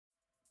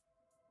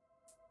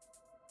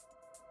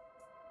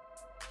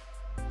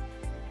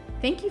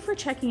Thank you for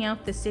checking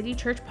out the City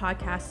Church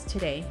podcast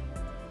today.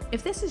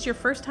 If this is your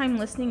first time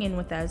listening in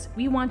with us,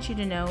 we want you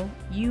to know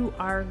you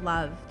are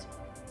loved.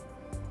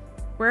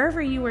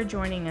 Wherever you are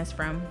joining us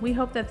from, we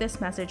hope that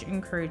this message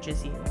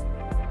encourages you.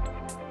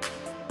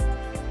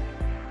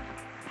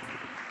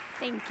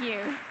 Thank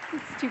you.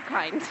 It's too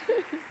kind.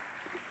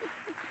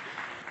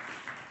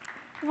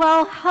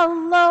 Well,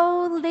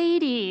 hello,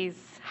 ladies.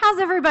 How's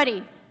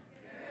everybody?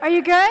 Are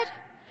you good?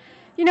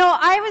 You know,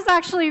 I was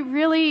actually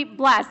really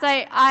blessed.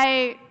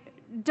 I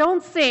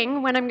don't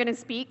sing when I'm going to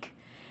speak,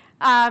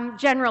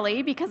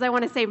 generally, because I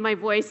want to save my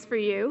voice for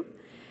you.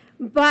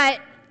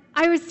 But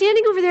I was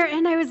standing over there,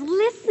 and I was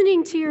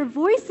listening to your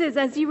voices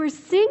as you were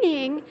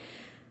singing.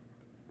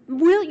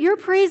 Your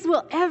praise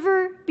will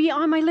ever be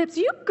on my lips.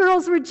 You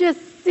girls were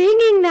just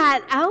singing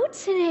that out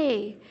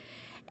today.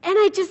 And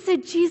I just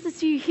said,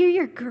 Jesus, do you hear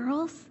your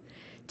girls?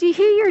 Do you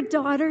hear your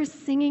daughters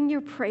singing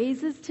your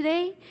praises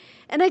today?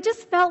 And I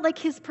just felt like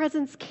his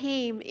presence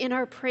came in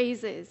our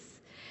praises.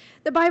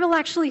 The Bible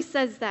actually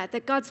says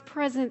that God's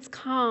presence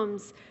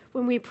comes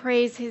when we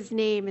praise his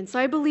name. And so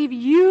I believe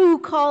you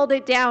called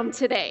it down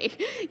today.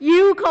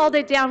 You called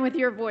it down with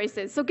your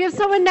voices. So give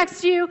someone next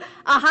to you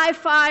a high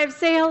five,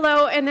 say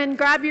hello, and then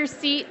grab your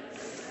seat.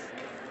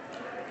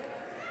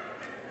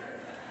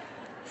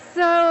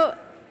 So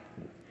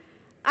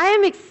I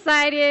am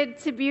excited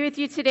to be with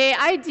you today.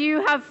 I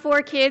do have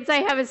 4 kids.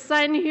 I have a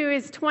son who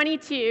is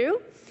 22,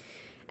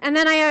 and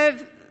then I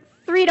have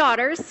 3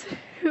 daughters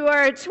who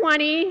are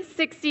 20,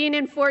 16,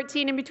 and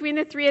 14, and between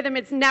the 3 of them,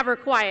 it's never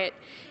quiet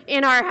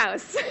in our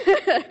house.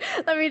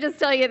 Let me just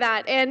tell you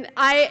that. And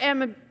I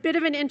am a bit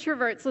of an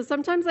introvert, so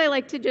sometimes I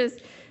like to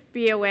just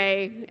be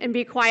away and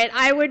be quiet.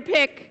 I would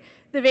pick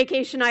the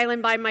vacation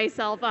island by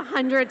myself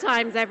 100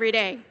 times every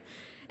day.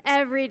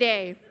 Every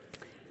day.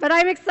 But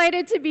I'm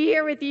excited to be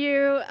here with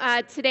you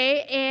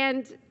today,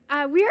 and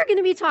we are going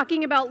to be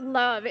talking about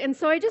love. And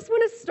so I just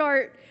want to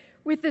start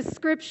with the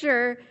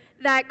scripture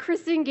that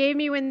Kristen gave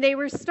me when they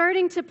were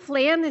starting to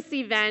plan this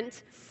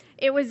event.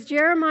 It was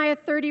Jeremiah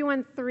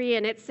 31:3,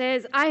 and it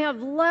says, I have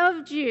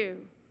loved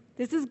you.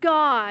 This is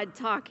God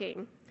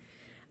talking.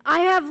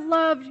 I have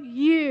loved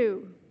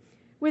you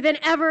with an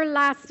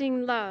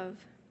everlasting love,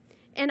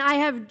 and I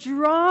have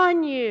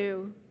drawn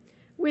you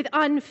with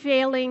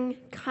unfailing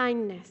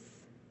kindness.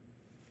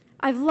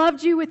 I've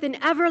loved you with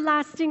an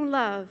everlasting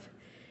love,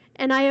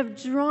 and I have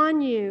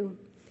drawn you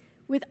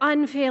with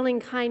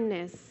unfailing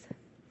kindness.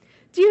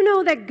 Do you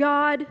know that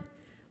God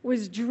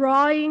was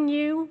drawing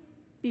you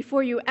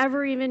before you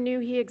ever even knew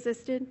he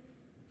existed?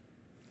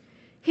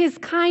 His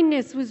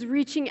kindness was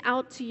reaching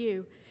out to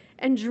you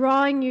and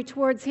drawing you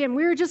towards him.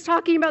 We were just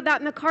talking about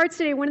that in the car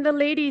today. One of the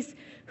ladies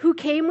who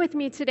came with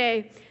me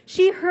today,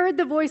 she heard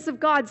the voice of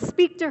God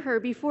speak to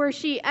her before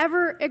she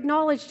ever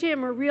acknowledged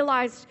him or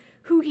realized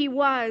who he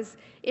was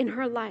in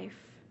her life.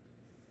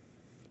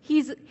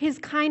 His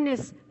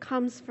kindness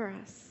comes for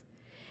us.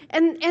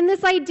 And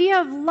this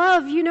idea of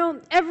love, you know,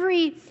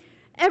 every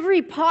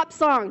pop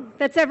song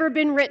that's ever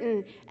been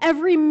written,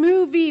 every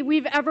movie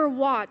we've ever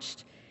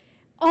watched,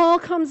 all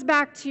comes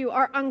back to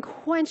our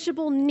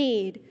unquenchable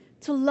need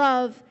to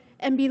love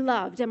and be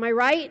loved. Am I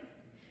right?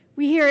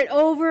 We hear it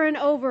over and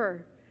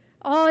over.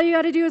 All you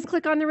got to do is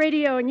click on the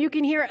radio and you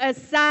can hear a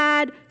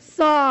sad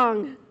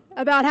song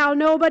about how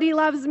nobody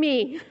loves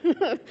me.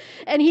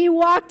 And he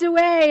walked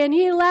away and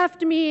he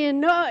left me and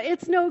no,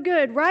 it's no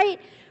good, right?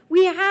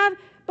 We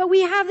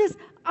have this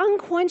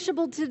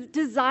unquenchable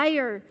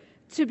desire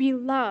to be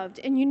loved.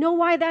 And you know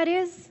why that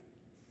is?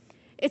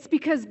 It's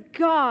because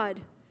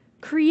God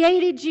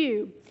created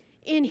you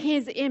in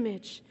his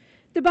image.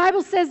 The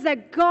Bible says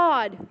that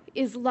God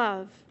is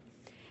love.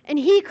 And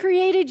he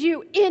created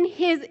you in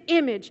his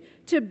image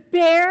to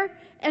bear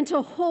and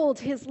to hold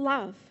his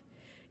love.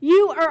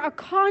 You are a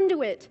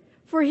conduit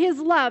for his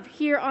love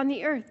here on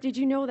the earth. Did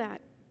you know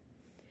that?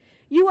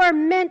 You are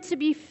meant to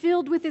be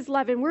filled with his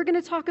love, and we're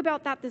going to talk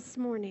about that this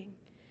morning.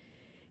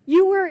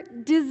 You were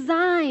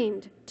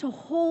designed to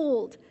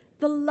hold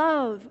the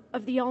love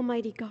of the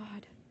Almighty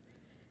God.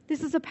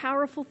 This is a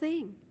powerful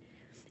thing.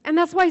 And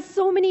that's why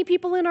so many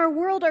people in our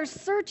world are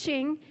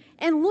searching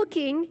and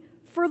looking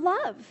for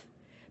love.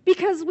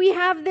 Because we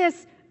have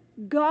this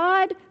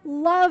God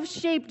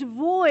love-shaped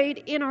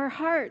void in our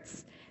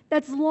hearts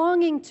that's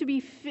longing to be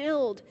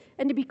filled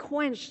and to be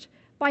quenched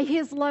by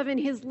his love and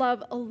his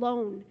love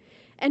alone.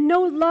 And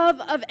no love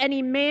of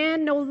any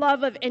man, no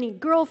love of any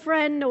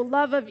girlfriend, no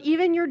love of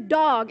even your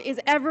dog is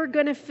ever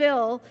going to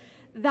fill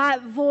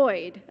that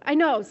void. I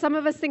know, some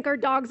of us think our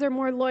dogs are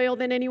more loyal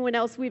than anyone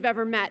else we've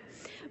ever met.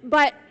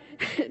 But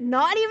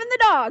not even the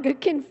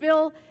dog can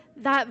fill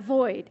that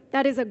void.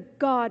 That is a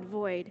God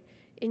void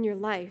in your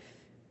life.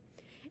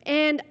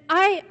 And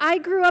I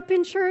grew up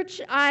in church.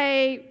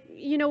 I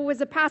was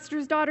a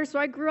pastor's daughter, so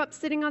I grew up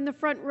sitting on the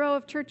front row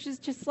of churches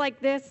just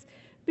like this.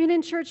 Been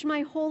in church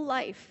my whole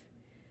life.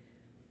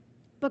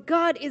 But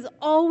God is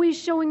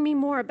always showing me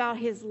more about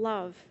his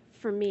love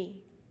for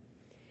me.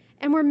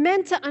 And we're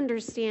meant to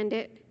understand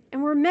it,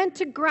 and we're meant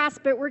to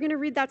grasp it. We're going to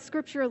read that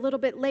scripture a little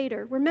bit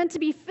later. We're meant to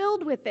be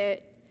filled with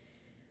it.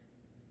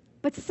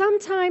 But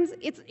sometimes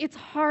it's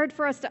hard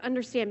for us to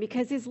understand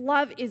because his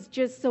love is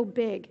just so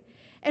big.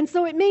 And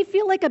so it may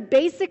feel like a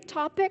basic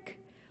topic,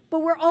 but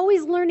we're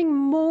always learning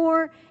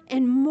more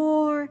and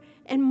more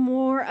and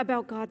more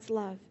about God's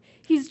love.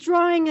 He's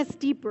drawing us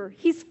deeper.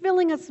 He's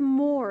filling us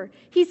more.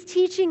 He's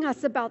teaching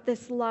us about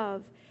this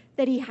love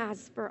that he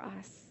has for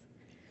us.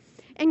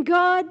 And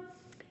God,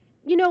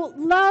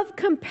 love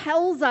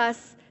compels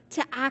us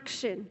to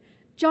action.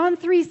 John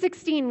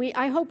 3:16,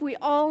 I hope we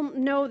all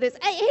know this.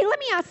 Hey, let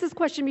me ask this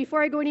question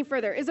before I go any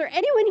further. Is there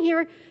anyone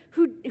here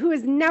who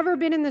has never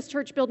been in this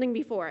church building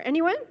before?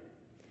 Anyone?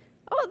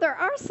 Oh, there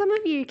are some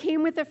of you. You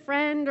came with a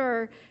friend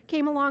or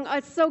came along. Oh,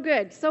 it's so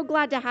good. So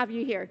glad to have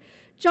you here.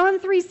 John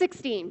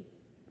 3:16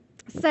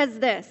 says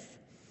this.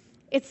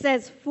 It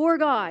says, "For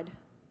God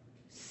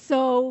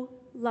so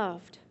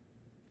loved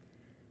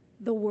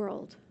the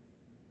world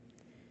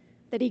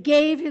that he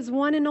gave his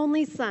one and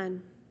only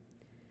Son,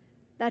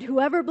 that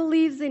whoever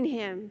believes in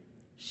him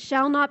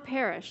shall not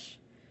perish,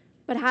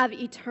 but have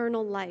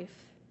eternal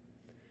life."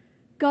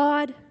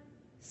 God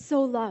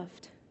so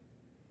loved.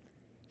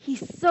 He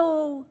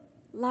so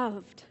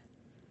loved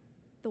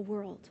the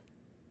world.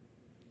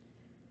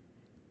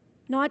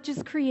 Not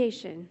just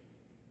creation,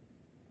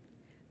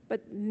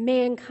 but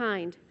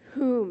mankind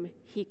whom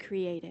he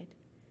created.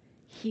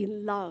 He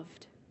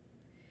loved.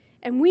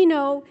 And we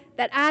know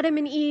that Adam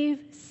and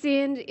Eve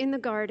sinned in the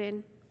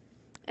garden,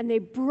 and they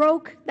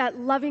broke that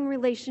loving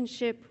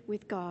relationship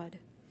with God.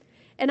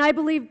 And I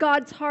believe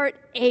God's heart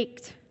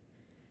ached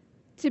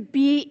to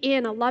be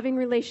in a loving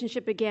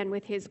relationship again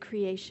with his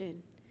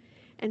creation.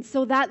 And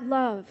so that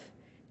love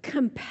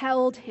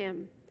compelled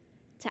him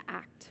to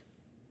act.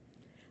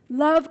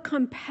 Love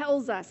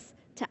compels us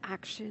to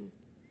action.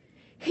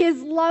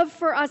 His love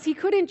for us, he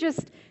couldn't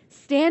just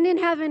stand in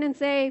heaven and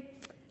say,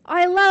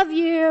 "I love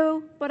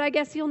you, but I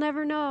guess you'll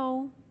never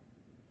know."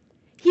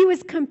 He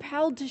was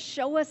compelled to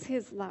show us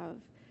his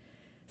love.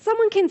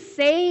 Someone can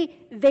say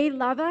they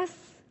love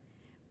us,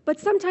 but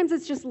sometimes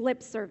it's just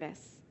lip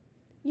service.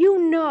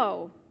 You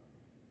know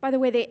by the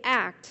way they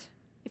act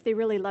if they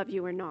really love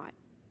you or not.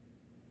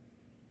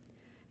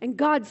 And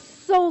God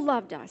so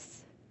loved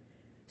us,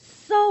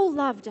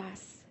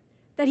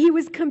 that he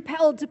was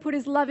compelled to put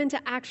his love into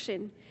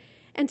action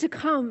and to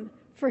come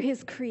for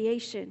his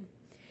creation.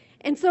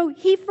 And so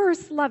he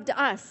first loved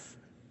us.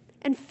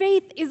 And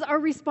faith is our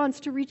response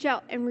to reach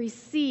out and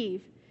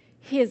receive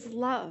his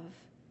love.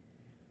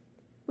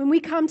 When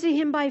we come to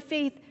him by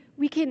faith,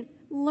 we can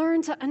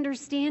learn to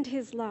understand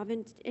his love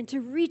and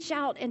to reach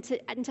out and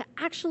to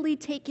actually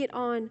take it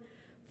on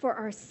for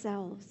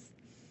ourselves.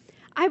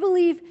 I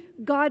believe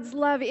God's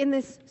love in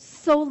this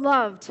so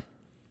loved.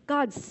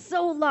 God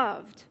so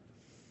loved.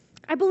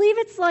 I believe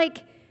it's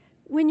like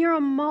when you're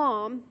a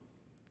mom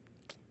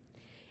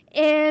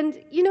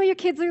and your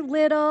kids are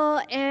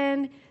little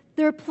and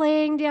they're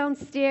playing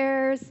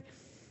downstairs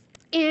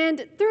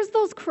and there's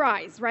those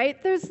cries,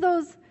 right? There's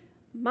those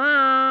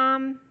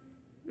mom,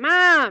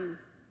 mom,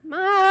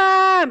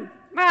 mom,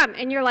 mom,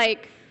 and you're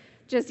like,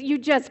 you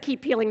just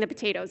keep peeling the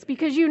potatoes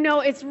because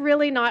it's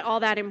really not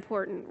all that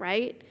important,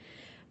 right?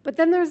 But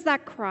then there's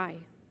that cry.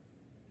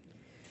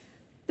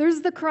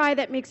 There's the cry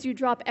that makes you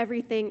drop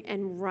everything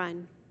and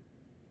run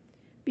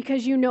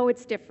because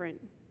it's different.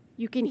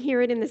 You can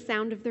hear it in the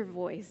sound of their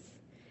voice.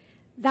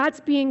 That's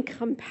being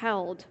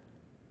compelled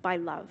by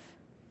love.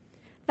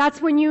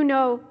 That's when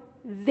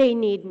they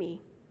need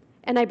me.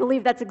 And I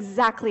believe that's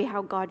exactly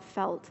how God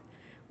felt.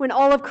 When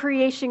all of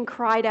creation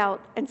cried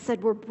out and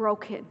said, "We're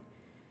broken,"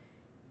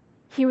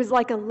 he was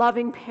like a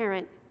loving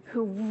parent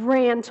who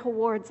ran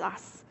towards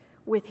us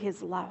with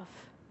his love.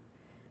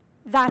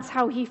 That's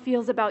how he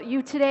feels about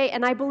you today,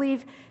 and I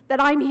believe that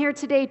I'm here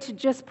today to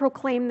just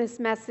proclaim this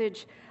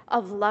message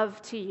of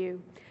love to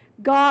you.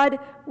 God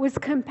was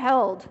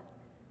compelled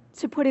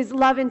to put his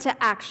love into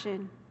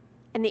action,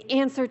 and the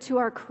answer to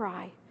our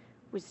cry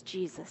was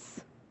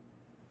Jesus.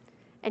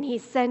 And he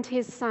sent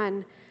his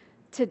Son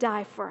to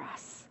die for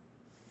us.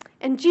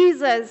 And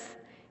Jesus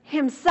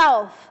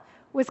himself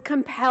was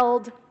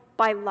compelled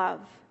by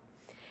love.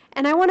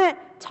 And I want to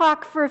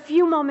talk for a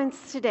few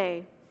moments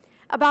today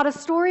about a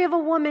story of a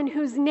woman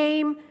whose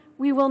name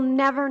we will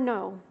never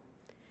know.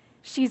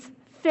 She's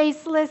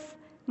faceless,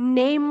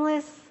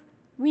 nameless.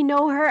 We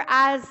know her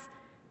as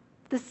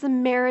the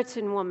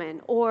Samaritan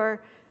woman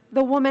or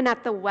the woman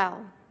at the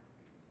well.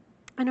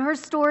 And her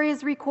story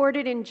is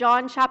recorded in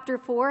John chapter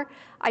 4.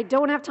 I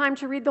don't have time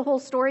to read the whole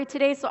story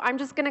today, so I'm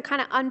just going to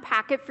kind of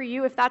unpack it for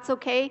you if that's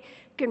okay.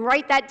 You can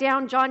write that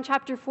down, John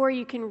chapter 4.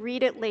 You can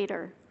read it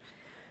later.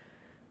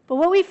 But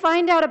what we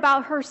find out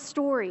about her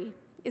story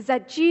is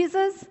that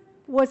Jesus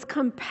was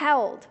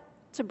compelled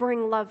to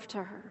bring love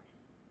to her.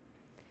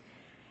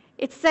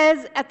 It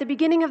says at the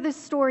beginning of this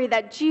story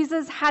that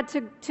Jesus had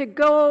to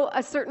go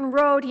a certain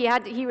road.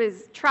 He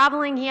was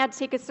traveling. He had to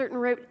take a certain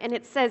route, and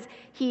it says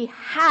he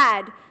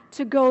had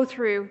to go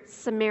through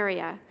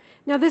Samaria.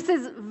 Now, this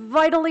is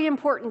vitally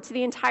important to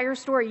the entire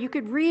story. You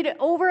could read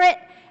over it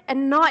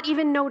and not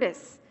even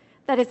notice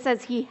that it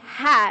says he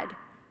had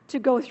to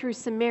go through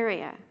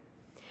Samaria.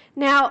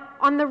 Now,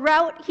 on the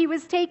route he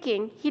was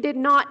taking, he did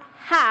not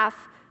have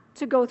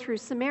to go through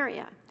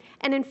Samaria.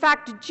 And in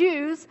fact,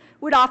 Jews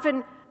would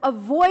often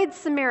avoid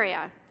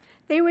Samaria.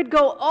 They would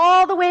go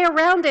all the way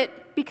around it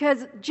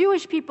because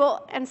Jewish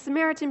people and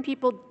Samaritan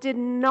people did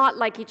not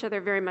like each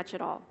other very much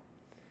at all.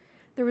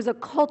 There was a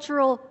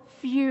cultural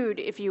feud,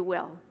 if you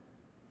will.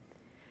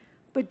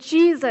 But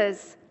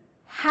Jesus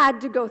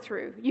had to go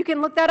through. You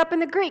can look that up in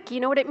the Greek. You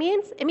know what it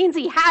means? It means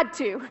he had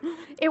to.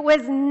 It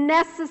was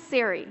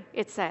necessary,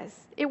 it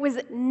says. It was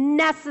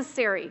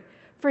necessary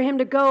for him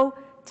to go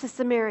to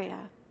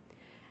Samaria.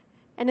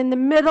 And in the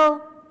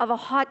middle of a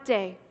hot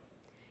day,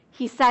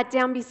 he sat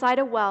down beside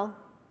a well,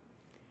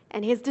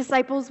 and his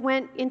disciples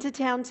went into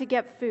town to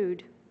get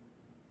food.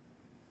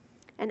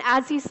 And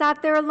as he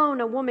sat there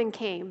alone, a woman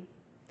came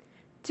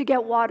to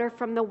get water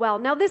from the well.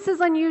 Now, this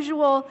is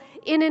unusual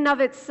in and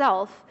of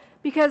itself,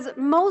 because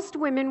most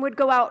women would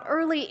go out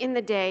early in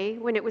the day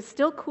when it was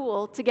still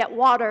cool to get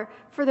water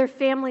for their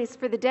families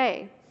for the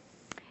day.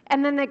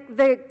 And then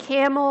the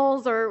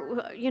camels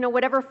or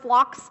whatever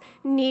flocks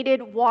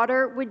needed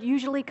water would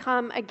usually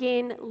come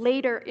again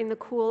later in the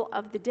cool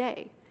of the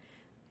day.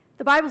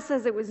 The Bible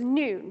says it was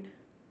noon.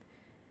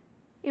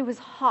 It was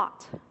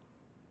hot.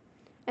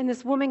 And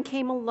this woman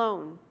came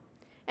alone.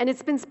 And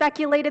it's been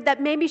speculated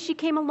that maybe she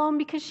came alone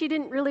because she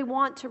didn't really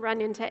want to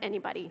run into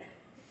anybody.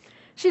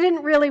 She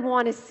didn't really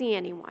want to see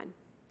anyone.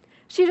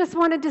 She just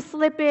wanted to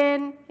slip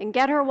in and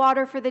get her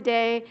water for the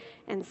day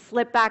and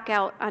slip back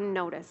out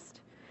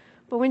unnoticed.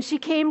 But when she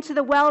came to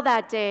the well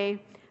that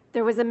day,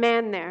 there was a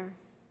man there.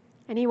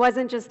 And he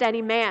wasn't just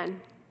any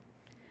man.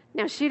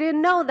 Now, she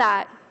didn't know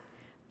that.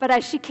 But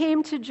as she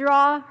came to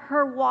draw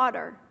her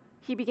water,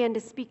 he began to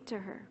speak to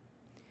her.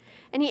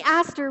 And he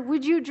asked her,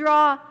 "Would you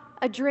draw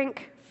a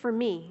drink for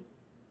me?"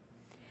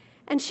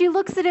 And she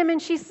looks at him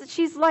and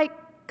she's like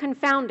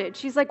confounded.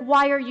 She's like,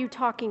 "Why are you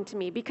talking to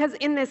me?" Because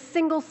in this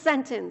single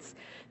sentence,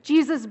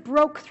 Jesus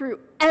broke through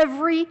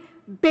every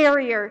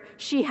barrier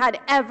she had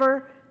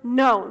ever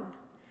known.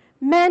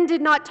 Men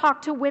did not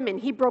talk to women.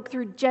 He broke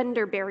through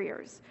gender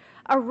barriers.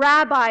 A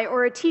rabbi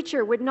or a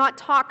teacher would not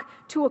talk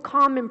to a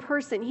common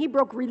person. He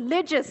broke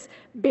religious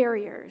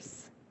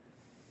barriers.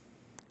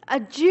 A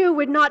Jew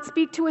would not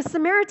speak to a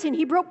Samaritan.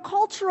 He broke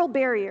cultural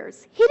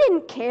barriers. He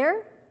didn't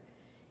care.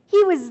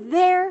 He was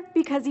there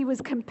because he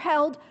was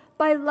compelled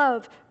by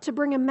love to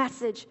bring a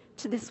message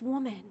to this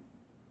woman.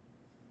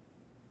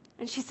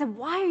 And she said,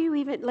 why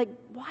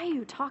are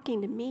you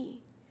talking to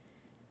me?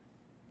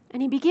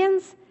 And he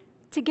begins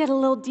to get a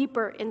little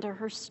deeper into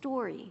her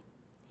story.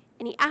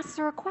 And he asks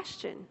her a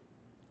question.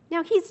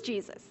 Now, he's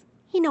Jesus.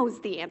 He knows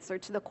the answer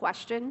to the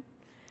question.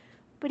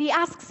 But he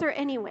asks her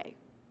anyway.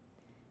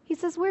 He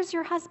says, "Where's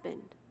your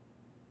husband?"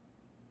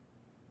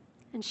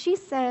 And she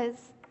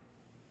says,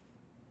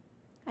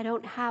 "I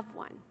don't have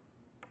one."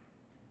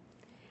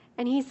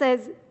 And he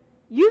says,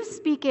 "You've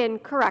spoken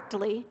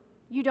correctly.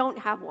 You don't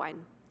have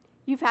one.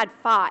 You've had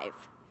 5.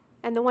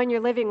 And the one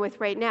you're living with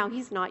right now,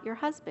 he's not your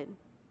husband."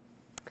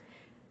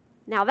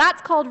 Now,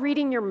 that's called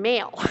reading your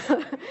mail.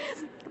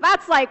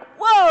 That's like,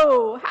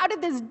 whoa, how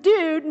did this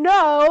dude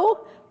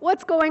know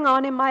what's going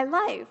on in my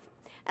life?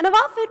 And I've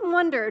often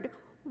wondered,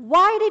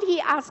 why did he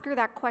ask her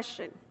that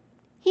question?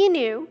 He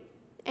knew,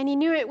 and he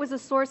knew it was a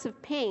source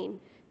of pain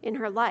in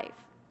her life.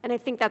 And I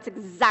think that's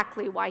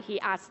exactly why he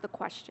asked the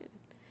question.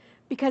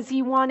 Because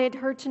he wanted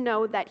her to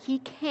know that he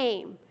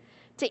came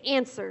to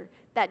answer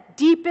that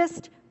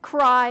deepest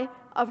cry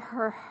of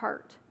her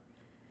heart.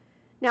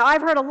 Now,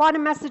 I've heard a lot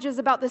of messages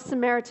about the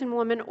Samaritan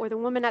woman or the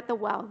woman at the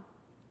well.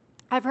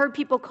 I've heard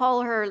people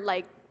call her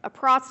like a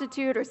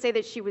prostitute or say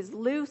that she was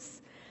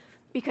loose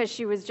because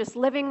she was just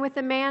living with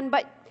a man.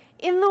 But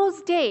in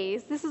those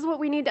days, this is what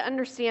we need to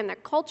understand,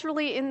 that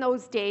culturally in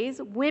those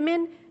days,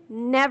 women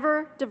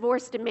never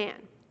divorced a man.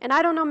 And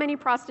I don't know many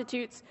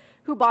prostitutes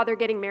who bother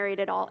getting married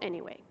at all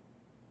anyway.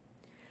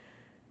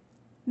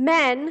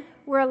 Men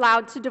were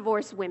allowed to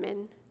divorce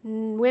women.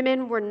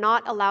 Women were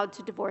not allowed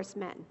to divorce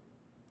men.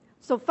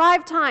 So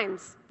 5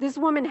 times this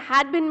woman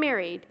had been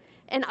married,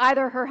 and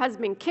either her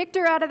husband kicked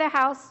her out of the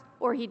house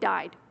or he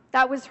died.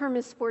 That was her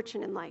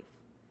misfortune in life.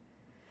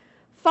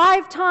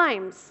 5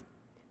 times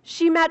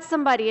she met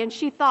somebody and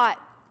she thought,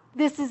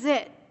 this is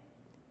it.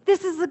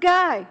 This is the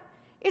guy.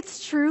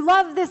 It's true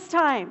love this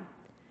time.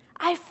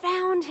 I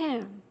found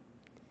him.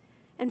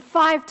 And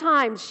 5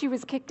 times she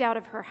was kicked out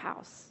of her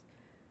house.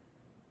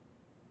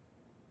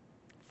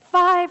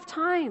 5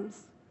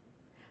 times.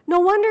 No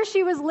wonder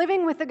she was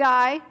living with a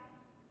guy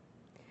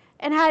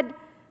and had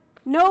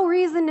no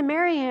reason to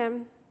marry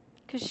him,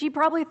 because she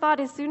probably thought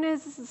as soon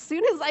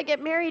as I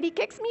get married, he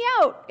kicks me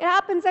out. It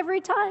happens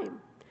every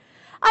time.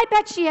 I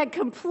bet she had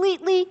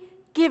completely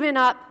given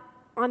up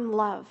on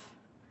love.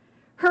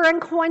 Her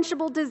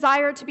unquenchable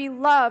desire to be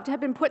loved had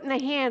been put in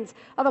the hands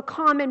of a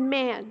common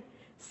man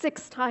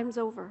 6 times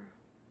over.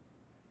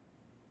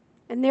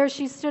 And there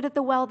she stood at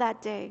the well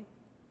that day.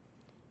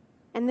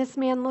 And this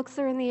man looks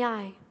her in the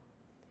eye.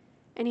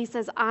 And he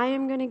says, I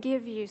am going to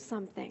give you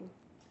something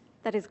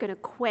that is going to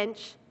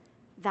quench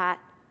that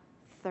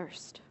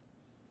thirst.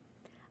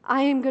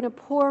 I am going to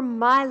pour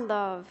my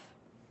love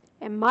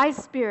and my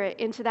Spirit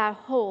into that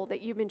hole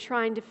that you've been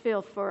trying to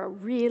fill for a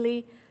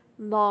really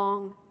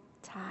long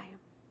time.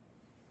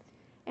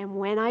 And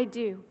when I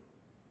do,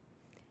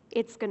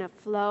 it's going to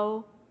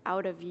flow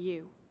out of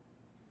you.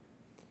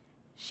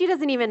 She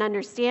doesn't even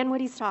understand what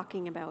he's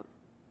talking about.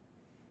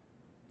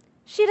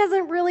 She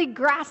doesn't really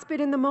grasp it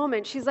in the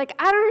moment. She's like,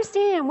 I don't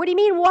understand. What do you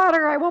mean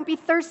water? I won't be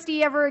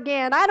thirsty ever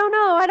again. I don't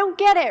know. I don't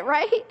get it,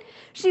 right?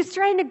 She's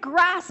trying to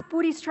grasp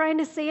what he's trying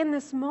to say in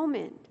this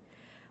moment.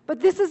 But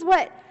this is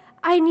what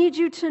I need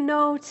you to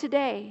know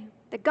today,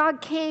 that God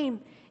came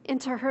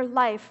into her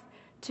life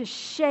to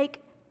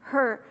shake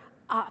her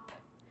up.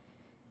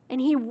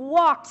 And he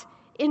walked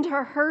into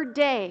her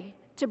day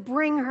to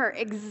bring her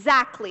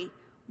exactly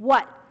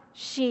what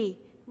she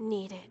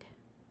needed.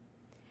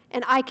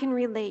 And I can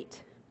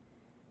relate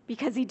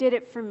because he did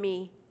it for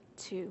me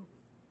too.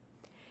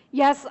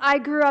 Yes, I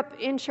grew up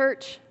in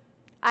church.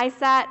 I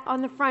sat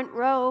on the front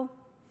row.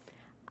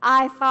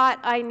 I thought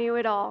I knew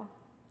it all.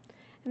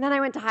 And then I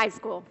went to high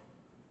school.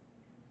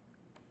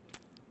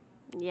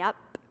 Yep.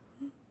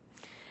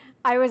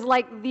 I was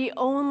like the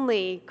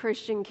only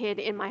Christian kid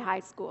in my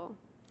high school.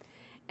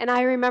 And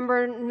I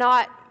remember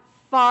not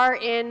far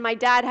in, my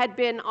dad had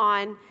been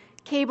on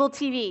cable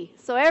TV.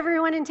 So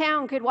everyone in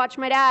town could watch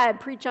my dad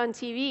preach on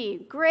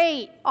TV.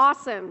 Great,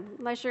 awesome,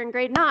 unless you're in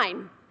grade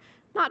 9.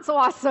 Not so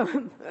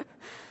awesome.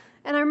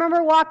 And I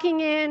remember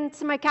walking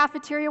into my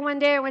cafeteria one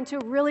day. I went to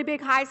a really big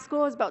high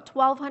school. It was about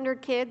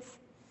 1,200 kids.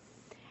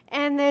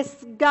 And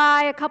this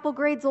guy, a couple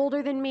grades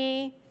older than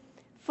me,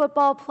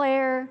 football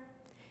player,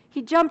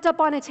 he jumped up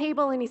on a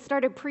table and he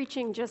started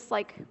preaching just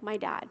like my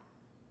dad.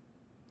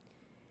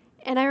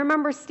 And I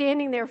remember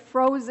standing there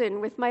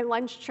frozen with my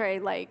lunch tray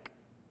like,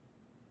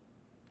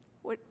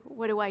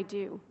 what do I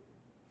do?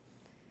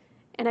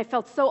 And I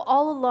felt so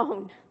all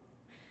alone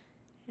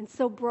and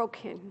so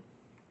broken.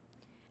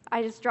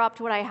 I just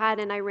dropped what I had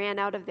and I ran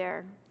out of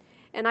there.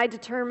 And I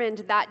determined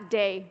that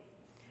day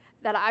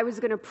that I was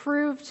going to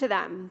prove to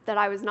them that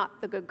I was not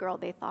the good girl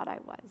they thought I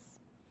was.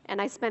 And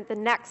I spent the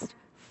next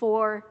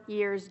 4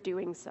 years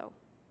doing so.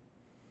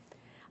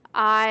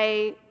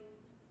 I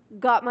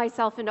got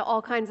myself into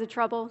all kinds of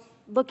trouble,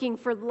 looking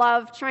for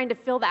love, trying to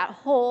fill that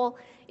hole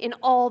in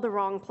all the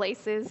wrong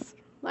places.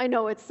 I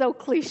know it's so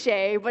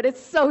cliche, but it's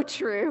so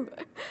true.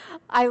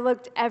 I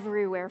looked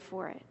everywhere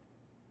for it.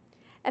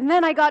 And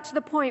then I got to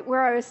the point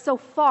where I was so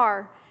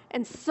far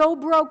and so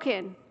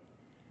broken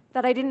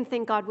that I didn't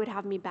think God would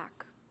have me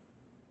back.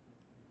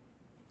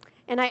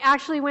 And I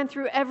actually went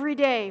through every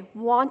day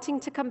wanting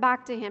to come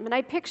back to him. And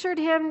I pictured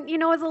him,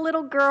 as a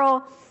little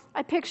girl,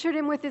 I pictured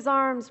him with his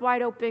arms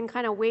wide open,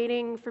 kind of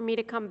waiting for me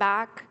to come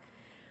back.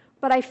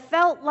 But I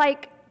felt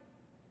like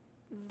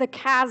the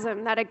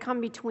chasm that had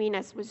come between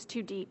us was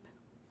too deep.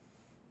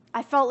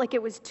 I felt like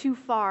it was too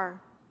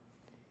far,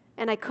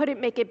 and I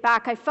couldn't make it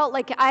back. I felt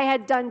like I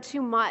had done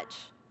too much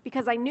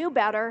because I knew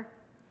better.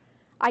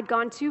 I'd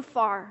gone too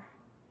far.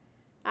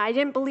 I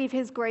didn't believe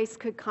his grace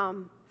could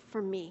come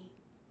for me.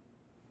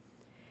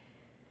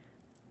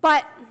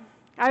 But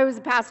I was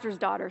a pastor's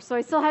daughter, so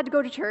I still had to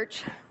go to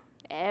church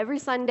every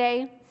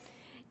Sunday.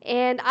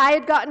 And I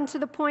had gotten to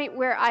the point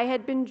where I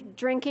had been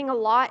drinking a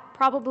lot,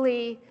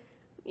 probably,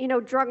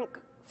 drunk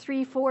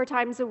 3-4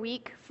 times a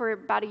week for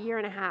about 1.5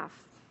 years,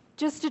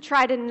 just to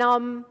try to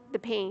numb the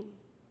pain.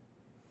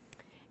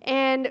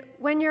 And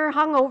when you're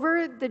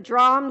hungover, the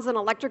drums and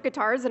electric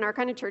guitars in our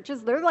kind of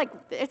churches, they're like,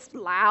 it's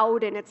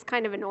loud and it's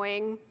kind of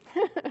annoying.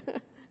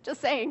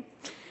 Just saying.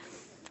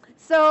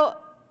 So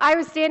I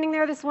was standing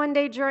there this one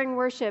day during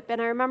worship,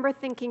 and I remember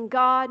thinking,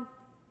 God,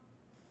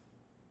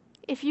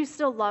 if you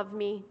still love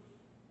me,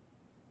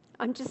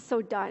 I'm just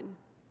so done.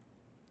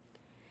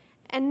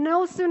 And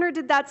no sooner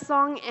did that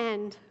song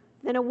end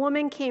than a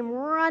woman came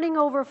running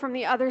over from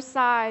the other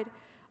side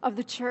of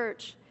the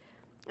church.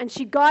 And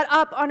she got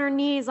up on her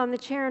knees on the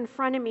chair in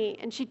front of me,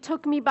 and she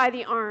took me by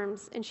the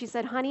arms, and she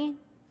said, honey,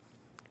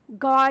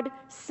 God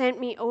sent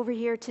me over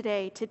here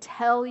today to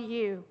tell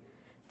you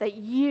that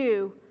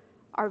you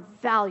are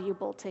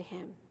valuable to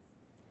him.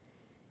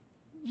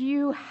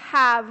 You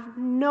have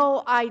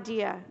no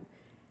idea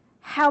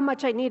how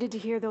much I needed to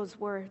hear those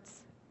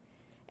words,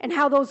 and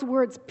how those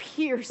words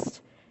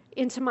pierced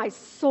into my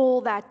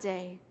soul that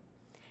day.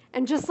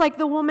 And just like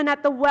the woman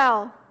at the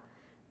well,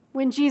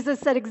 when Jesus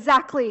said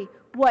exactly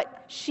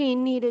what she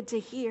needed to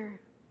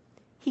hear,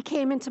 he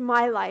came into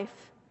my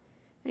life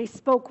and he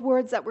spoke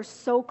words that were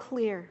so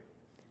clear,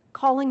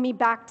 calling me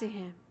back to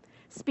him,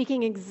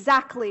 speaking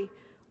exactly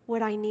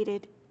what I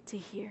needed to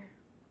hear.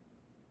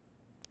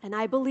 And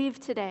I believe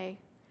today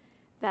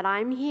that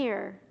I'm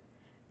here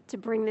to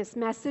bring this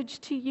message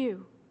to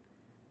you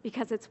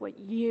because it's what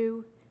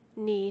you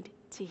need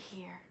to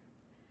hear.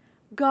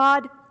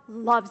 God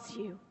loves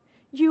you.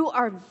 You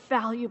are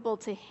valuable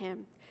to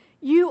him.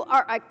 You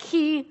are a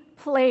key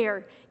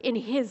player in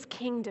his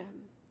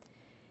kingdom.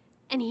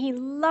 And he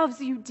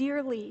loves you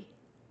dearly.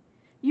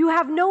 You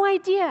have no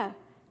idea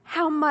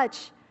how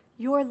much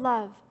your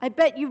love, I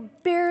bet you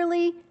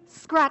barely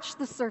scratched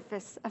the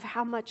surface of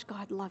how much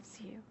God loves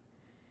you.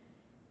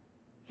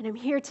 And I'm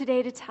here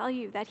today to tell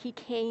you that he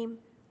came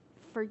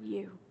for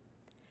you.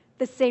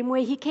 The same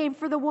way he came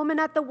for the woman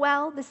at the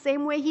well, the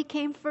same way he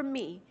came for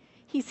me.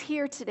 He's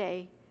here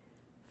today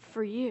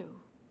for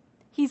you.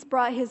 He's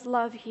brought his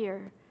love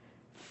here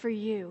for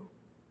you.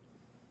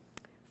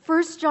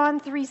 1 John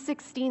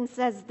 3:16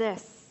 says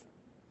this.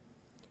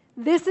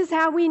 This is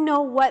how we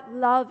know what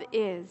love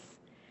is,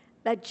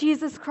 that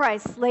Jesus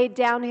Christ laid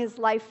down his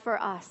life for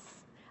us.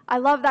 I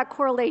love that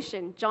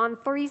correlation. John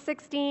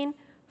 3:16,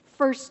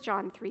 1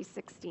 John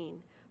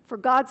 3:16. For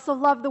God so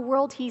loved the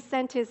world, he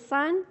sent his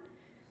son.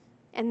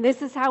 And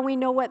this is how we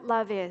know what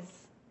love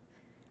is,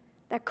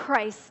 that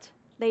Christ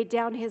laid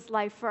down his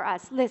life for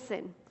us.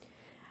 Listen,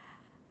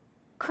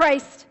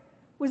 Christ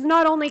was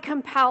not only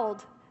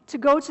compelled to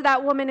go to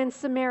that woman in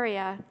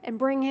Samaria and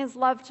bring his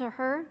love to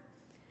her,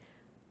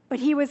 but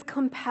he was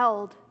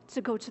compelled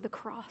to go to the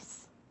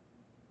cross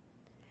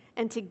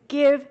and to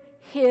give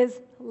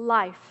his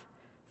life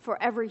for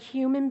every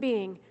human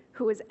being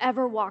who has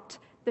ever walked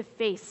the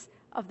face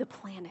of the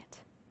planet.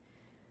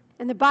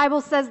 And the Bible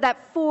says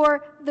that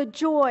for the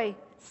joy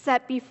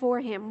set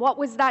before him. What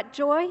was that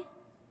joy?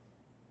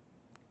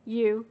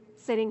 You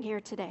sitting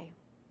here today.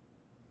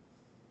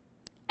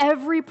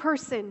 Every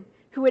person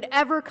who would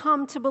ever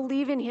come to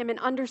believe in him and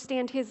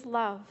understand his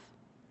love,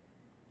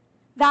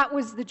 that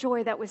was the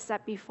joy that was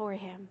set before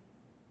him.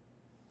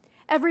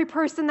 Every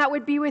person that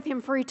would be with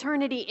him for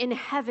eternity in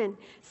heaven,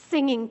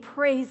 singing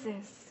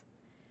praises,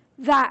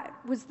 that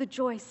was the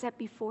joy set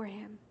before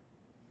him.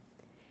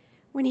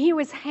 When he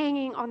was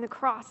hanging on the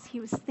cross,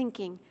 he was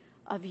thinking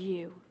of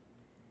you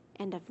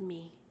and of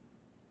me.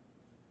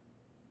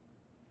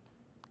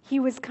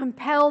 He was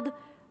compelled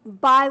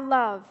by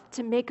love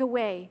to make a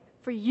way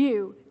for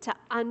you to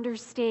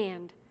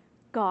understand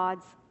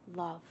God's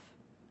love.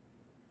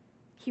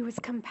 He was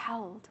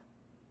compelled.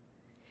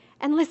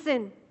 And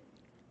listen,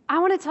 I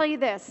want to tell you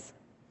this.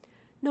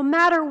 No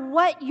matter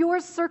what your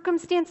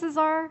circumstances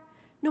are,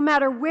 no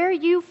matter where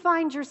you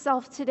find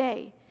yourself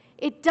today,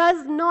 it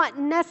does not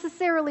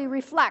necessarily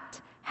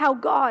reflect how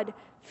God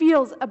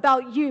feels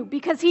about you,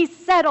 because he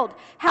settled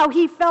how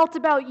he felt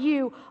about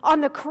you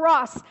on the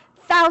cross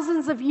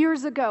thousands of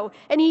years ago.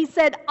 And he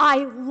said, I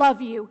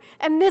love you.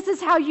 And this is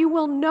how you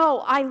will know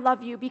I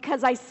love you,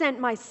 because I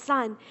sent my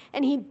son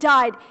and he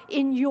died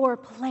in your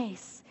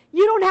place.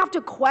 You don't have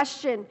to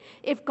question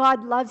if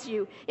God loves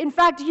you. In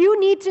fact, you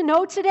need to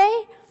know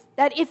today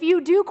that if you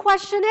do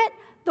question it,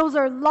 those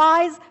are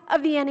lies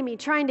of the enemy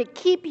trying to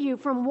keep you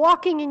from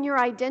walking in your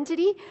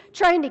identity,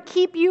 trying to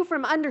keep you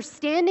from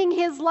understanding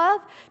his love,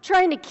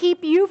 trying to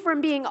keep you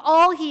from being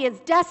all he has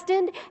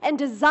destined and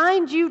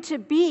designed you to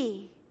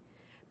be.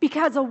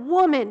 Because a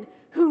woman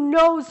who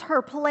knows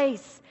her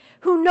place,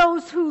 who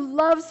knows who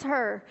loves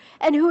her,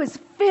 and who is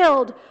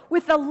filled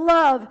with the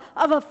love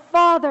of a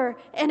father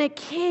and a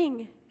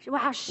king,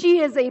 wow,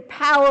 she is a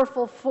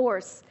powerful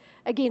force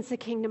against the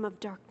kingdom of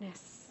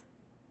darkness.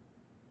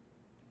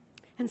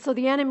 And so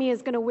the enemy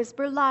is going to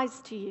whisper lies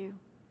to you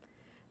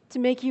to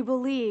make you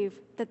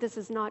believe that this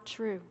is not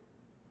true.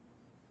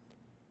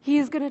 He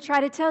is going to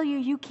try to tell you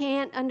you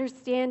can't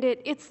understand it.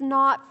 It's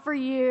not for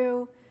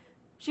you.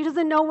 She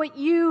doesn't know what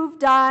you've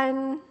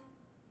done.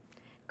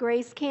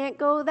 Grace can't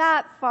go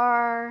that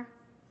far.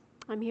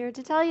 I'm here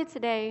to tell you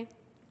today,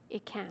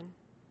 it can,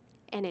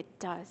 and it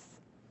does.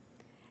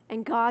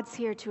 And God's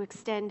here to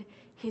extend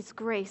his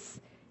grace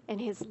and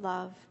his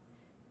love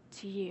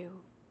to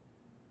you.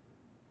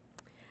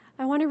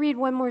 I want to read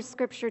one more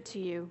scripture to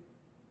you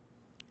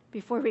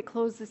before we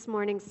close this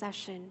morning's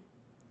session.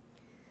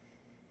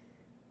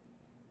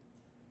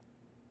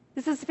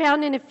 This is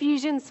found in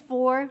Ephesians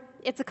 4.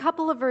 It's a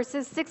couple of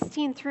verses,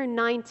 16 through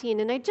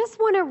 19, and I just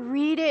want to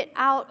read it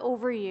out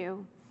over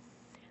you.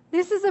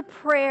 This is a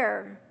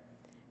prayer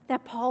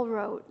that Paul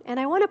wrote,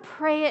 and I want to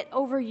pray it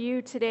over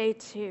you today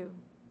too.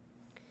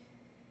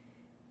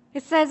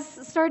 It says,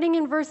 starting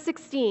in verse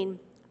 16,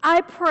 I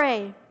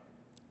pray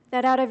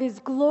that out of his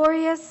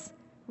glorious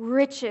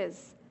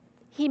riches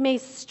he may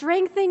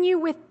strengthen you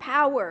with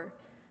power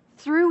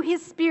through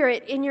his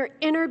Spirit in your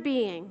inner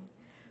being,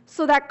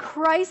 so that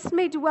Christ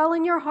may dwell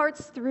in your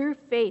hearts through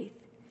faith.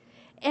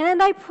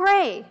 And I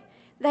pray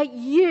that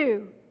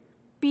you,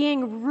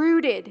 being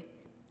rooted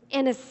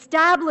and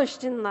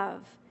established in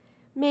love,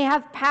 may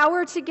have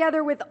power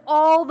together with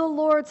all the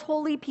Lord's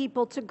holy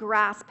people to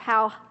grasp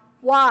how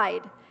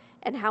wide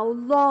and how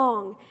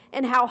long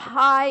and how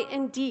high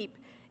and deep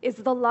is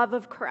the love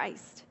of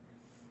Christ,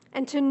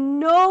 and to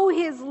know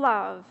his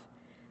love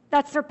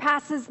that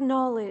surpasses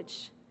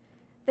knowledge,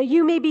 that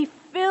you may be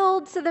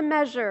filled to the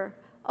measure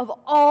of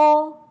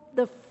all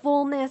the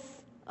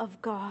fullness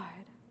of God.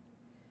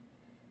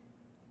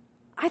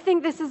 I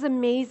think this is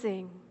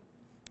amazing.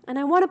 And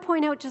I want to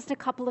point out just a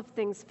couple of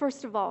things.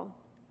 First of all,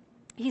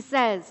 he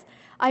says,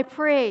 I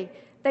pray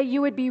that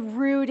you would be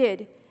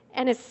rooted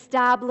and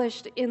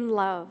established in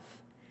love.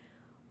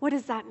 What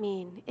does that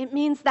mean? It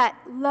means that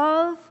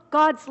love,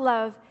 God's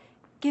love,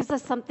 gives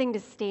us something to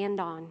stand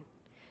on.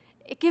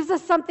 It gives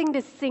us something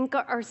to sink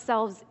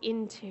ourselves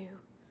into.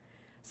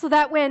 So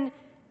that when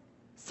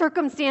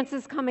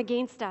circumstances come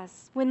against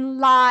us, when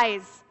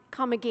lies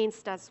come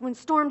against us, when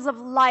storms of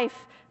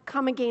life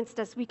come against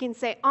us, we can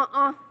say,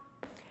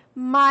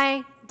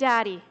 my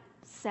daddy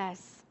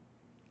says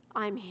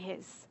I'm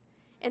his,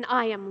 and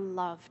I am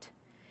loved.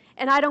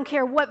 And I don't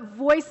care what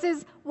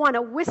voices want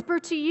to whisper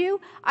to you.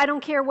 I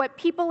don't care what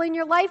people in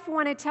your life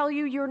want to tell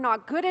you you're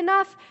not good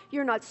enough,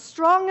 you're not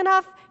strong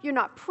enough, you're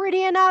not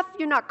pretty enough,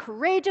 you're not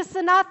courageous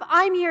enough.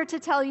 I'm here to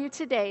tell you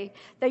today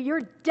that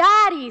your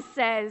daddy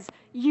says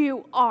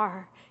you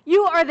are.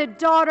 You are the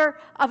daughter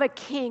of a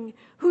king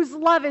whose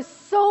love is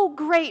so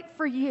great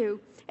for you.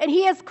 And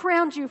he has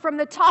crowned you from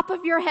the top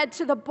of your head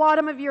to the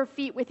bottom of your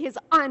feet with his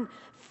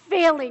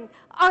unfailing,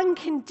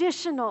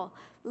 unconditional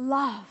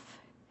love.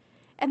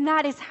 And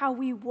that is how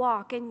we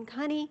walk. And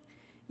honey,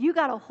 you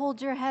got to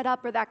hold your head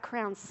up or that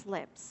crown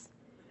slips.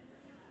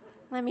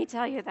 Let me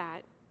tell you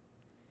that.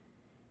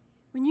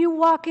 When you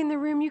walk in the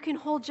room, you can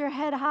hold your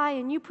head high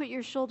and you put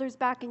your shoulders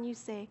back and you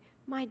say,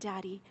 my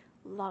daddy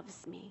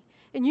loves me.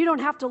 And you don't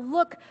have to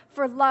look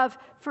for love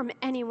from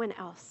anyone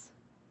else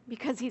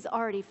because he's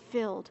already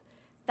filled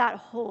that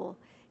hole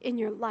in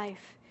your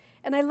life.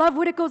 And I love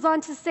what it goes on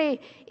to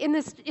say in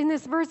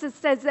this verse. It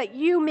says that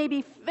you may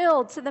be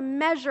filled to the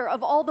measure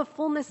of all the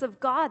fullness of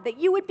God, that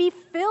you would be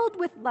filled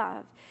with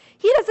love.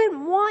 He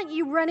doesn't want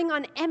you running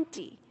on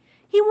empty.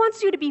 He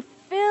wants you to be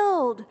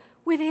filled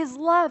with his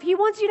love. He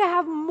wants you to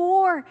have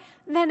more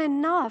than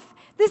enough.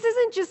 This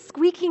isn't just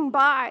squeaking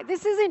by.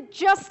 This isn't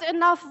just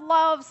enough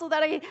love so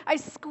that I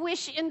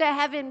squish into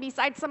heaven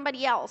beside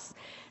somebody else.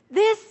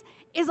 This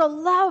is a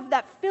love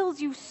that fills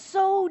you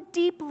so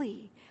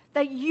deeply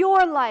that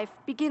your life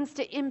begins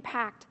to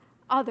impact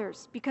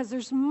others because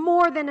there's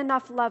more than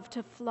enough love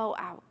to flow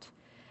out.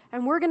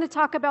 And we're going to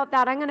talk about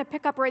that. I'm going to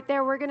pick up right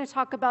there. We're going to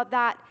talk about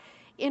that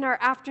in our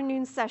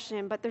afternoon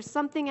session, but there's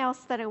something else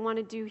that I want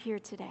to do here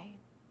today.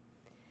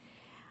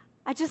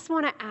 I just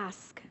want to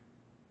ask,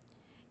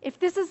 if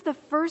this is the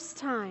first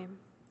time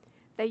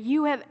that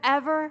you have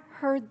ever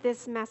heard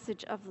this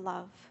message of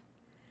love,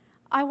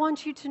 I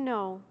want you to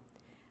know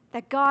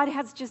that God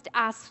has just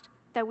asked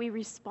that we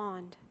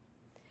respond.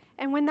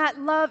 And when that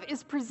love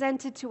is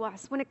presented to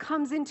us, when it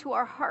comes into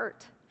our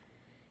heart,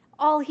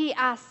 all he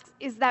asks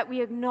is that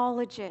we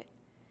acknowledge it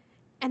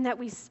and that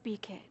we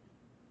speak it.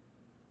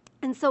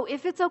 And so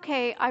if it's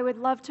okay, I would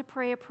love to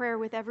pray a prayer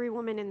with every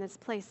woman in this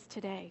place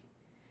today.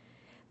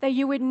 That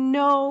you would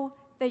know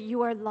that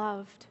you are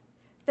loved.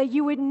 That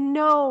you would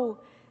know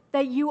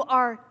that you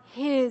are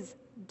his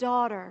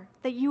daughter.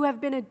 That you have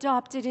been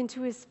adopted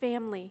into his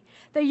family.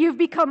 That you've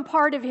become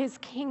part of his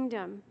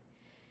kingdom.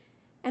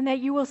 And that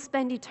you will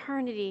spend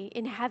eternity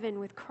in heaven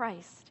with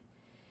Christ.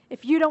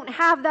 If you don't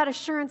have that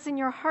assurance in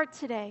your heart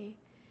today,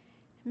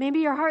 maybe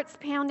your heart's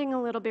pounding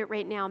a little bit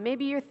right now.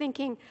 Maybe you're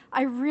thinking,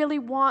 I really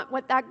want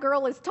what that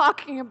girl is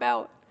talking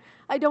about.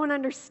 I don't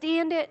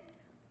understand it,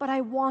 but I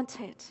want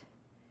it.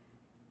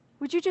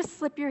 Would you just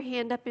slip your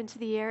hand up into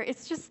the air?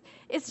 It's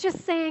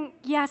just saying,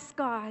 yes,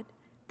 God,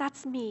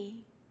 that's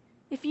me.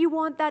 If you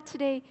want that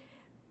today,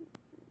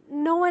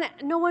 no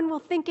one will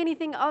think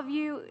anything of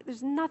you.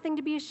 There's nothing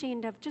to be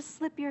ashamed of. Just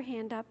slip your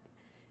hand up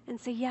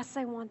and say, yes,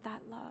 I want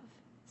that love.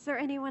 Is there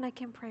anyone I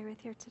can pray with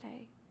here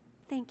today?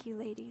 Thank you,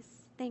 ladies.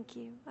 Thank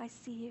you. I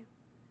see you.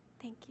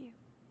 Thank you.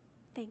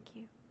 Thank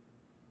you.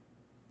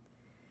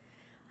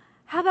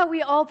 How about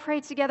we all pray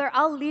together?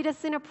 I'll lead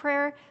us in a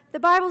prayer. The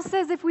Bible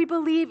says if we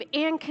believe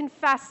and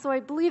confess, so I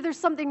believe there's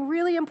something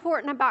really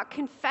important about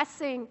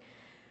confessing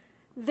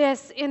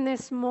this in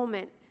this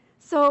moment.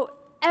 So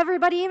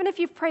everybody, even if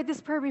you've prayed this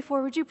prayer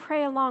before, would you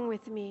pray along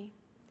with me?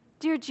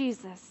 Dear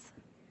Jesus,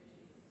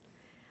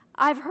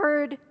 I've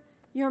heard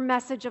your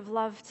message of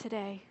love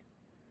today.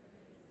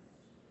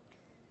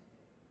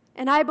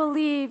 And I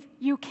believe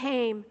you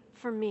came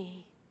for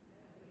me.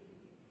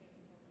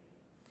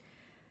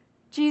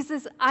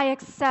 Jesus, I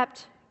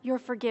accept your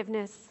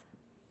forgiveness.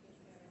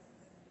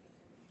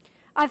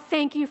 I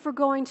thank you for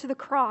going to the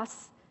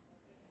cross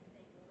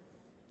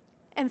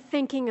and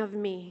thinking of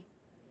me.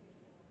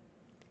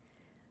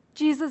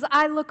 Jesus,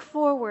 I look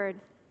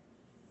forward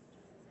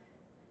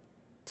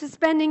to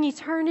spending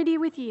eternity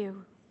with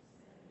you.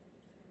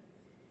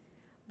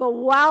 But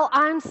while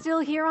I'm still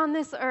here on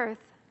this earth,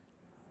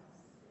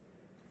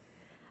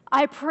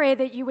 I pray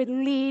that you would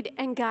lead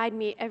and guide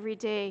me every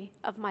day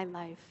of my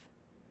life.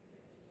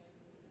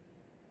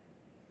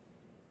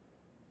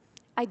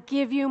 I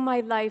give you my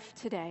life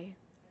today.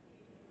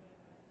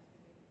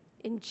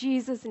 In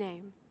Jesus'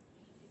 name,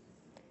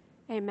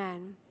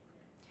 amen.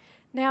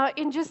 Now,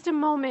 in just a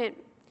moment,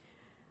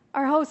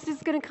 our host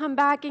is going to come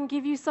back and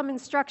give you some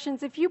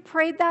instructions. If you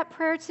prayed that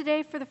prayer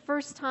today for the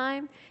first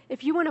time,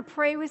 if you want to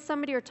pray with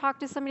somebody or talk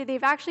to somebody,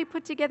 they've actually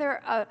put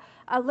together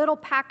a little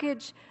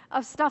package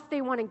of stuff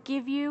they want to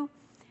give you.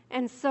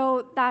 And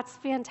so that's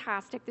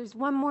fantastic. There's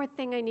one more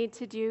thing I need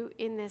to do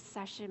in this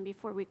session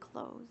before we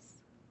close.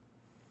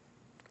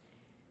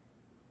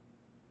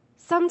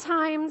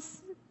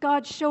 Sometimes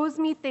God shows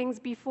me things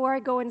before I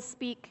go and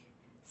speak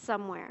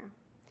somewhere.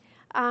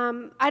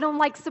 I don't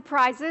like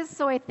surprises,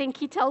 so I think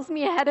he tells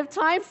me ahead of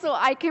time so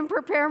I can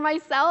prepare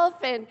myself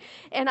and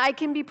I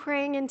can be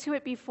praying into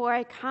it before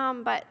I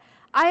come. But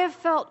I have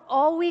felt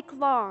all week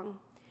long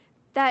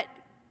that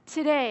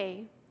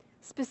today,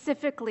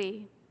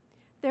 specifically,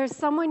 there's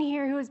someone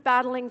here who is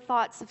battling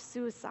thoughts of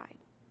suicide.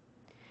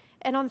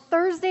 And on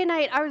Thursday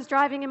night, I was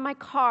driving in my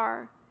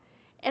car,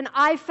 and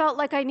I felt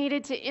like I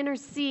needed to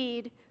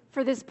intercede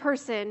for this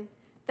person,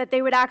 that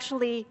they would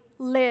actually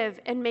live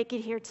and make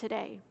it here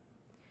today.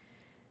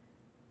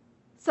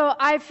 So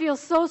I feel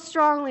so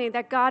strongly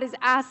that God is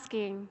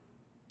asking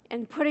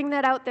and putting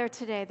that out there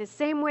today. The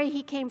same way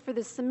he came for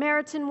the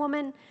Samaritan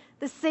woman,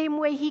 the same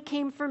way he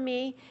came for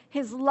me,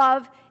 his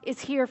love is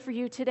here for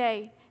you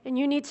today. And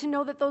you need to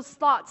know that those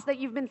thoughts that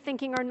you've been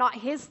thinking are not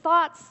his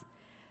thoughts.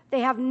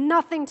 They have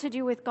nothing to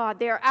do with God.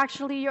 They are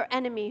actually your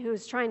enemy who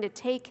is trying to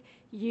take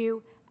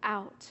you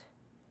out.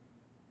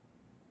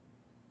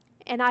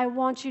 And I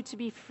want you to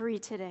be free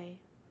today.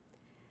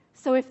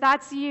 So if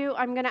that's you,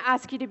 I'm going to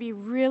ask you to be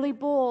really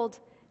bold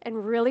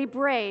and really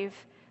brave.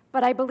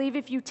 But I believe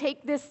if you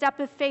take this step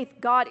of faith,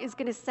 God is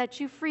going to set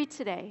you free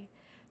today.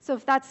 So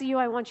if that's you,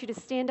 I want you to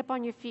stand up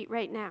on your feet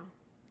right now.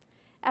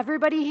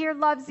 Everybody here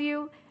loves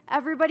you.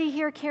 Everybody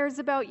here cares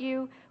about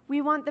you.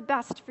 We want the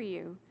best for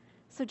you.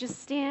 So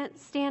just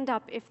stand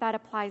up if that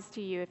applies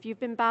to you. If you've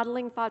been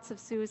battling thoughts of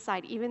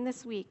suicide, even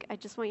this week, I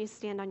just want you to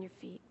stand on your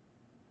feet.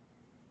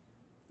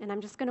 And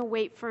I'm just going to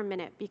wait for a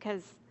minute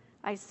because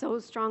I so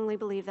strongly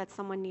believe that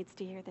someone needs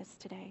to hear this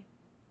today.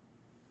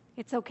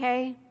 It's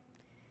okay.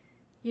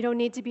 You don't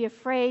need to be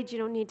afraid. You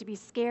don't need to be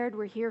scared.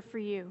 We're here for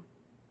you.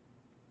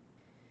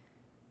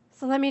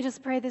 So let me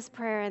just pray this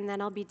prayer and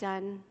then I'll be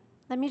done.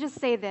 Let me just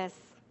say this.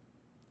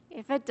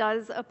 If it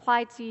does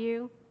apply to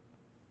you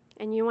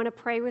and you want to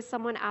pray with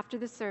someone after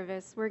the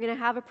service, we're going to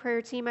have a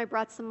prayer team. I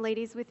brought some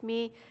ladies with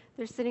me.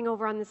 They're sitting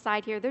over on the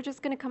side here. They're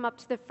just going to come up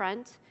to the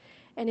front.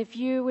 And if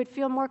you would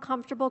feel more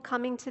comfortable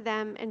coming to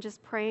them and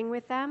just praying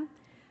with them,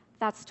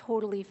 that's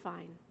totally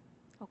fine.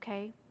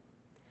 Okay?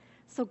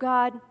 So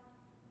God,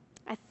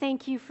 I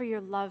thank you for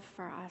your love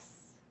for us.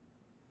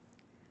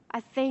 I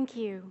thank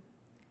you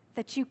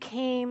that you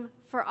came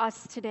for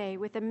us today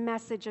with a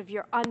message of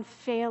your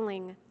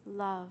unfailing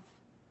love.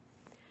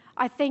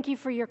 I thank you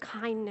for your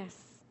kindness.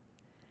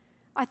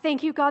 I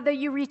thank you, God, that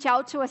you reach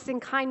out to us in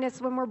kindness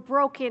when we're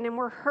broken and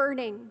we're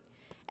hurting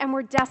and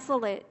we're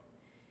desolate.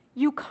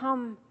 You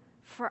come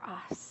for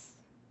us.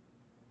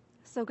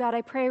 So, God,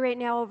 I pray right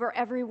now over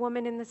every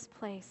woman in this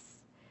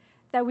place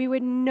that we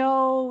would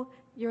know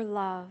your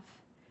love,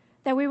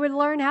 that we would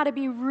learn how to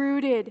be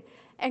rooted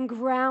and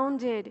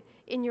grounded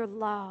in your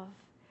love,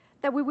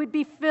 that we would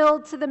be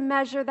filled to the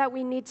measure that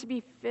we need to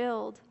be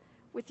filled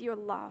with your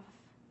love,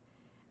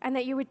 and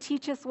that you would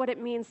teach us what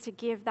it means to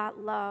give that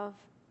love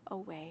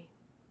away.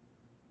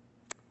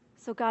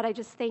 So God, I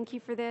just thank you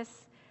for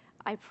this.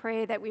 I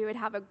pray that we would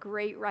have a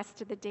great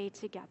rest of the day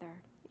together.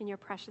 In your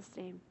precious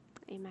name,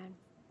 amen.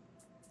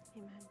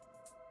 Amen.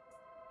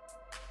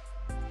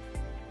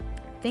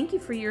 Thank you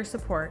for your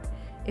support.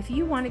 If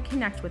you want to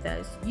connect with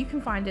us, you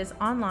can find us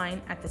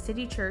online at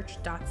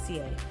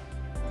thecitychurch.ca.